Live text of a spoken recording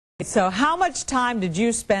So how much time did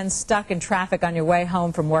you spend stuck in traffic on your way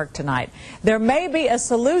home from work tonight? There may be a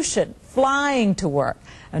solution: flying to work.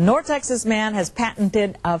 A North Texas man has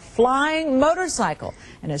patented a flying motorcycle.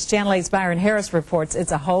 And as Channel 8's Byron Harris reports,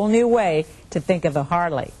 it's a whole new way to think of a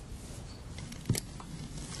Harley.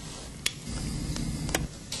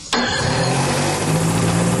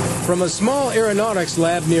 From a small aeronautics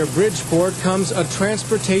lab near Bridgeport comes a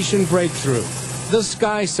transportation breakthrough: the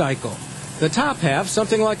Sky Cycle. The top half,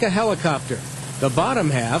 something like a helicopter. The bottom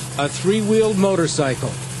half, a three-wheeled motorcycle,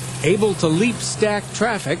 able to leap stack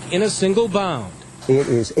traffic in a single bound. It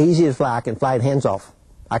is easy to fly. I can fly it hands off.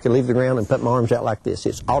 I can leave the ground and put my arms out like this.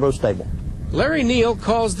 It's auto-stable. Larry Neal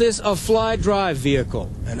calls this a fly-drive vehicle.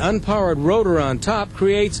 An unpowered rotor on top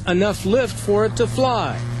creates enough lift for it to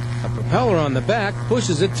fly. A propeller on the back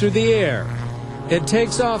pushes it through the air. It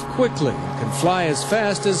takes off quickly and can fly as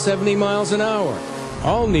fast as 70 miles an hour.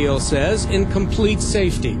 All, Neal says, in complete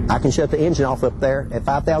safety. I can shut the engine off up there at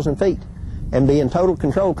 5,000 feet and be in total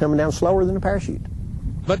control, coming down slower than a parachute.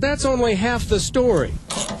 But that's only half the story.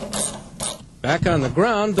 Back on the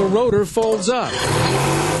ground, the rotor folds up,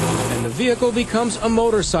 and the vehicle becomes a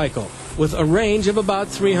motorcycle with a range of about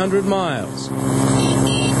 300 miles.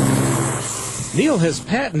 Neal has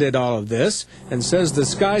patented all of this and says the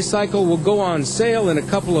Sky Cycle will go on sale in a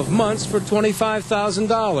couple of months for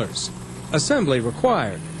 $25,000. Assembly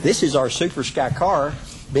required. This is our Super Sky car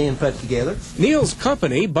being put together. Neal's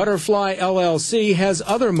company, Butterfly LLC, has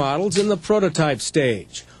other models in the prototype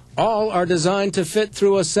stage. All are designed to fit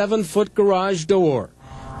through a 7-foot garage door.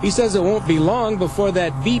 He says it won't be long before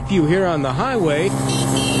that beep you hear on the highway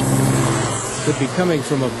could be coming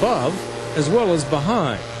from above as well as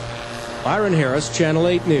behind. Byron Harris, Channel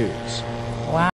 8 News.